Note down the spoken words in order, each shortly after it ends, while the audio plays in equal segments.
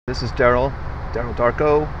This is Daryl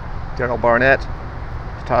Darko, Daryl Barnett,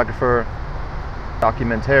 photographer,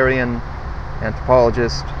 documentarian,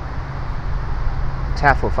 anthropologist,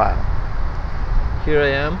 taphophile. Here I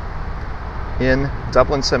am in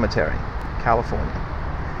Dublin Cemetery, California,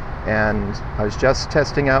 and I was just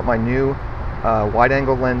testing out my new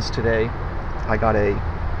wide-angle lens today. I got a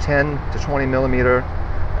 10 to 20 millimeter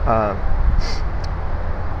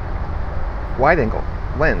wide-angle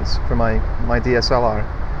lens for my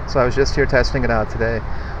DSLR. So I was just here testing it out today.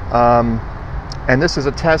 And this is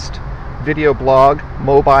a test video blog,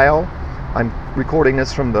 mobile. I'm recording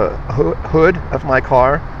this from the hood of my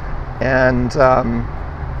car. And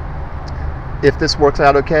if this works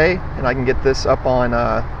out okay, and I can get this up on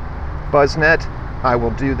BuzzNet, I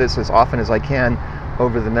will do this as often as I can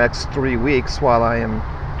over the next 3 weeks while I am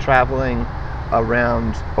traveling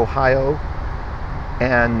around Ohio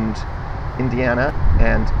and Indiana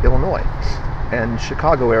and Illinois and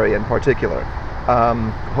Chicago area in particular.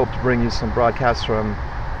 Hope to bring you some broadcasts from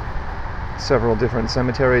several different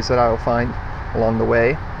cemeteries that I will find along the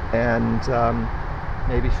way, and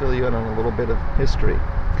maybe fill you in on a little bit of history.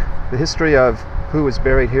 The history of who is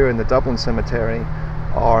buried here in the Dublin Cemetery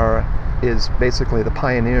is basically the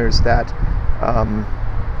pioneers that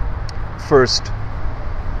first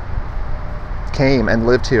came and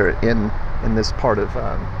lived here in this part of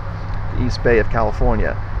the East Bay of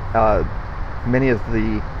California. Many of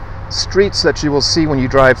the streets that you will see when you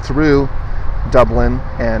drive through Dublin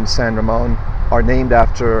and San Ramon are named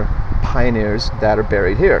after pioneers that are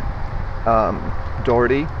buried here.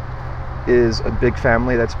 Doherty is a big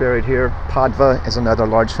family that's buried here. Padva is another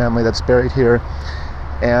large family that's buried here.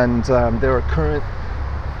 And there are current,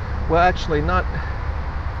 well, actually not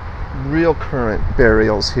real current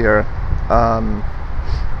burials here. I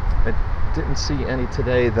didn't see any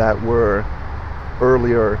today that were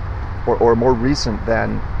earlier or more recent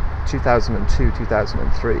than 2002,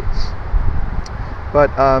 2003. But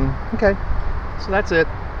okay, so that's it.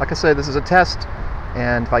 Like I said, this is a test,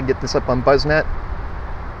 and if I can get this up on BuzzNet,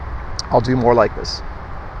 I'll do more like this.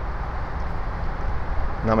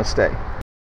 Namaste.